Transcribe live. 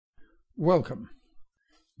Welcome.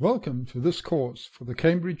 Welcome to this course for the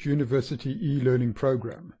Cambridge University e-learning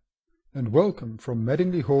program, and welcome from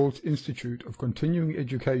Madingley Hall's Institute of Continuing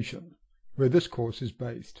Education, where this course is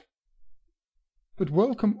based. But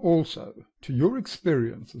welcome also to your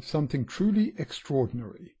experience of something truly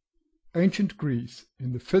extraordinary, ancient Greece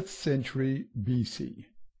in the 5th century BC.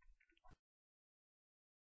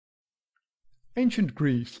 Ancient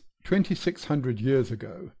Greece, 2600 years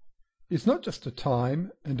ago, is not just a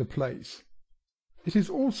time and a place. It is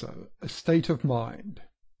also a state of mind,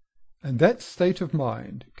 and that state of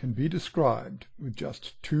mind can be described with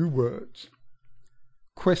just 2 words.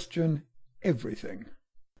 Question everything.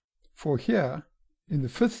 For here, in the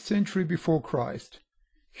 5th century before Christ,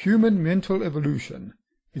 human mental evolution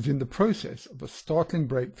is in the process of a startling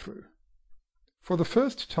breakthrough. For the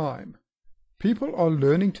first time, people are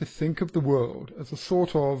learning to think of the world as a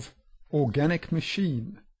sort of organic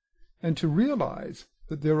machine, and to realize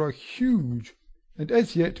that there are huge, and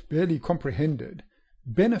as yet barely comprehended,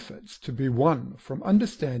 benefits to be won from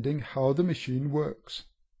understanding how the machine works.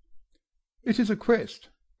 It is a quest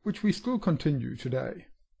which we still continue today.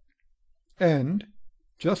 And,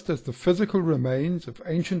 just as the physical remains of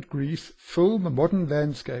ancient Greece fill the modern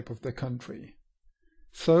landscape of the country,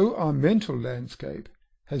 so our mental landscape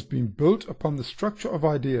has been built upon the structure of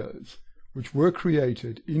ideas which were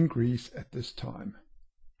created in Greece at this time.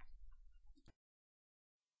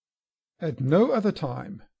 At no other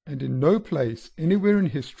time, and in no place anywhere in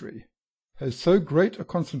history, has so great a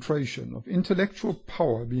concentration of intellectual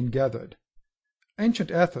power been gathered.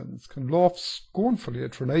 Ancient Athens can laugh scornfully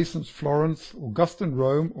at Renaissance Florence, Augustan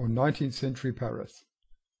Rome, or 19th century Paris.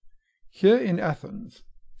 Here in Athens,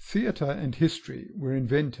 theatre and history were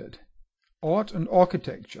invented. Art and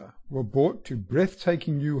architecture were brought to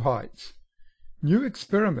breathtaking new heights. New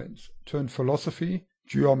experiments turned philosophy,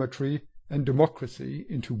 geometry, and democracy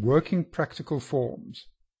into working practical forms.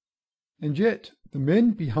 And yet the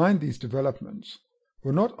men behind these developments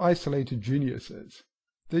were not isolated geniuses.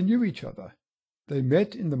 They knew each other. They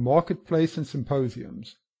met in the marketplace and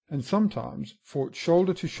symposiums, and sometimes fought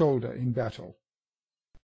shoulder to shoulder in battle.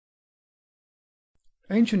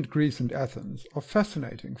 Ancient Greece and Athens are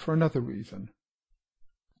fascinating for another reason.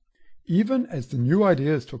 Even as the new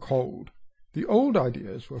ideas took hold, the old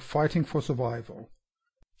ideas were fighting for survival.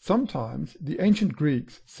 Sometimes the ancient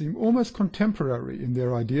Greeks seem almost contemporary in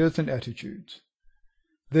their ideas and attitudes.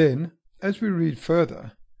 Then, as we read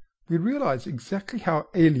further, we realize exactly how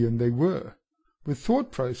alien they were, with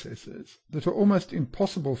thought processes that are almost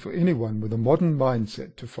impossible for anyone with a modern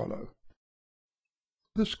mindset to follow.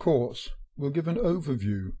 This course will give an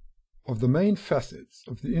overview of the main facets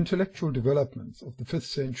of the intellectual developments of the 5th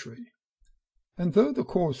century, and though the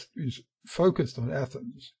course is focused on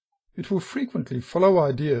Athens, it will frequently follow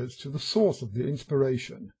ideas to the source of their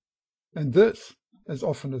inspiration, and this, as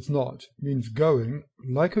often as not, means going,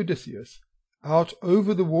 like Odysseus, out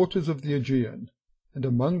over the waters of the Aegean and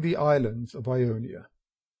among the islands of Ionia.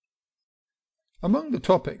 Among the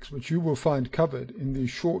topics which you will find covered in these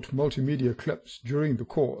short multimedia clips during the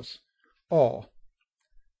course are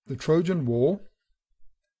the Trojan War,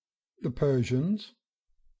 the Persians,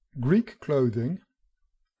 Greek clothing,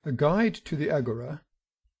 a guide to the Agora,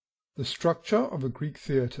 the structure of a Greek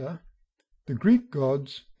theatre, the Greek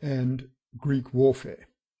gods, and Greek warfare.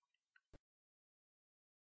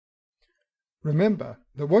 Remember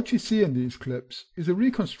that what you see in these clips is a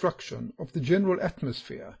reconstruction of the general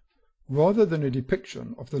atmosphere rather than a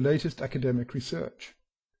depiction of the latest academic research.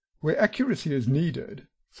 Where accuracy is needed,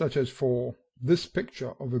 such as for this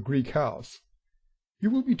picture of a Greek house, you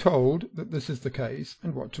will be told that this is the case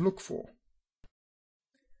and what to look for.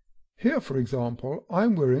 Here, for example, I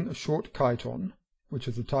am wearing a short chiton, which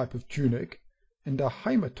is a type of tunic, and a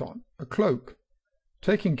haimaton, a cloak,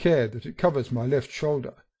 taking care that it covers my left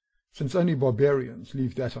shoulder, since only barbarians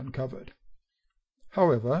leave that uncovered.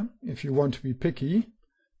 However, if you want to be picky,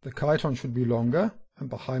 the chiton should be longer and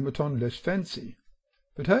the haimaton less fancy.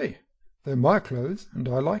 But hey, they're my clothes and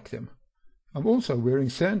I like them. I'm also wearing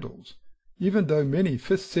sandals, even though many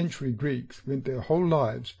 5th century Greeks went their whole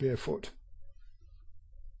lives barefoot.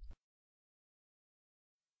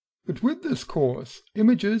 But with this course,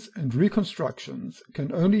 images and reconstructions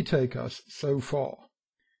can only take us so far,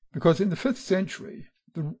 because in the 5th century,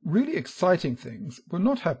 the really exciting things were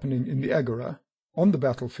not happening in the Agora, on the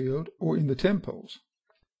battlefield, or in the temples.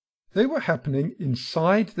 They were happening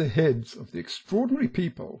inside the heads of the extraordinary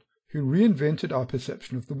people who reinvented our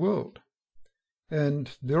perception of the world.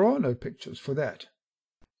 And there are no pictures for that.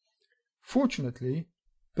 Fortunately,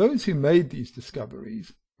 those who made these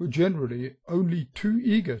discoveries were generally only too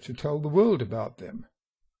eager to tell the world about them.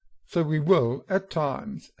 so we will, at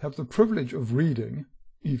times, have the privilege of reading,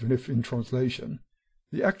 even if in translation,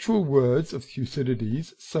 the actual words of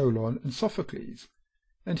Thucydides, Solon, and Sophocles,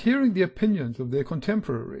 and hearing the opinions of their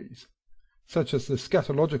contemporaries, such as the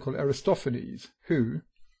scatological Aristophanes, who,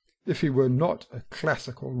 if he were not a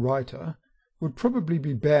classical writer, would probably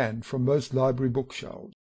be banned from most library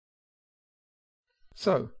bookshelves.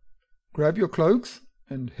 So, grab your cloaks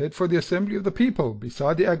and head for the assembly of the people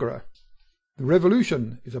beside the agora. The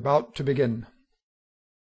revolution is about to begin.